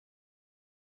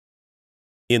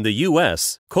In the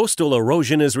U.S., coastal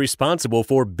erosion is responsible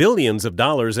for billions of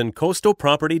dollars in coastal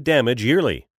property damage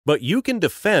yearly. But you can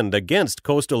defend against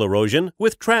coastal erosion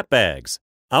with TrapBags.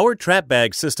 Our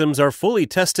TrapBag systems are fully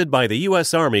tested by the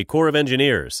U.S. Army Corps of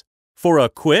Engineers. For a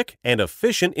quick and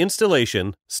efficient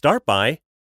installation, start by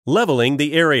leveling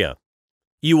the area.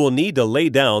 You will need to lay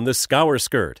down the scour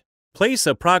skirt. Place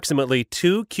approximately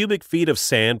 2 cubic feet of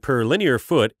sand per linear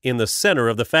foot in the center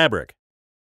of the fabric.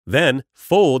 Then,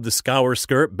 fold the scour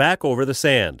skirt back over the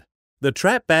sand. The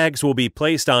TrapBags will be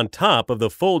placed on top of the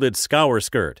folded scour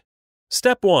skirt.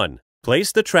 Step 1.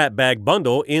 Place the TrapBag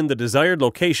bundle in the desired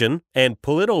location and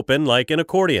pull it open like an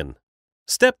accordion.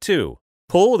 Step 2.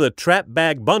 Pull the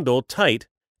TrapBag bundle tight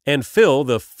and fill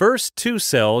the first 2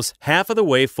 cells half of the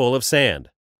way full of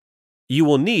sand. You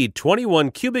will need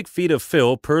 21 cubic feet of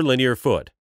fill per linear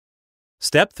foot.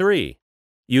 Step 3.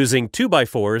 Using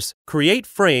 2x4s, create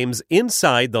frames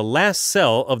inside the last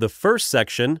cell of the first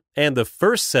section and the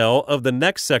first cell of the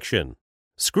next section.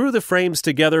 Screw the frames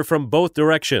together from both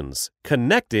directions,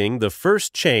 connecting the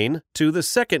first chain to the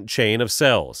second chain of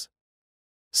cells.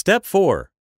 Step 4.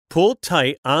 Pull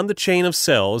tight on the chain of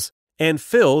cells and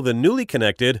fill the newly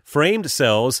connected framed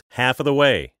cells half of the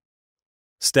way.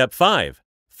 Step 5.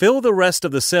 Fill the rest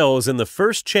of the cells in the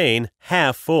first chain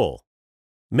half full.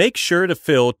 Make sure to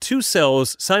fill 2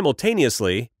 cells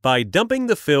simultaneously by dumping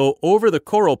the fill over the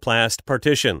coroplast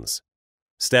partitions.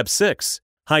 Step 6.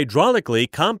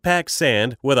 Hydraulically compact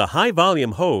sand with a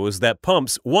high-volume hose that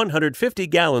pumps 150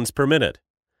 gallons per minute.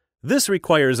 This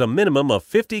requires a minimum of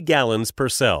 50 gallons per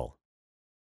cell.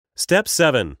 Step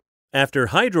 7. After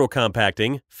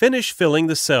hydrocompacting, finish filling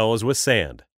the cells with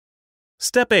sand.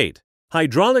 Step 8.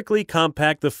 Hydraulically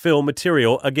compact the fill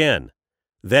material again.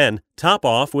 Then, top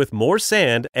off with more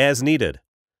sand as needed.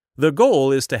 The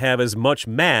goal is to have as much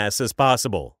mass as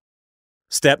possible.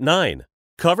 Step 9.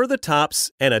 Cover the tops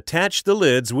and attach the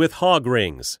lids with hog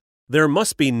rings. There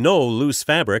must be no loose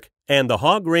fabric, and the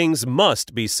hog rings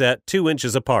must be set 2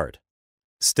 inches apart.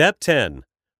 Step 10.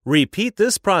 Repeat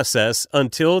this process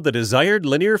until the desired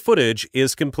linear footage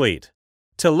is complete.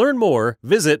 To learn more,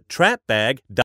 visit TrapBag.com.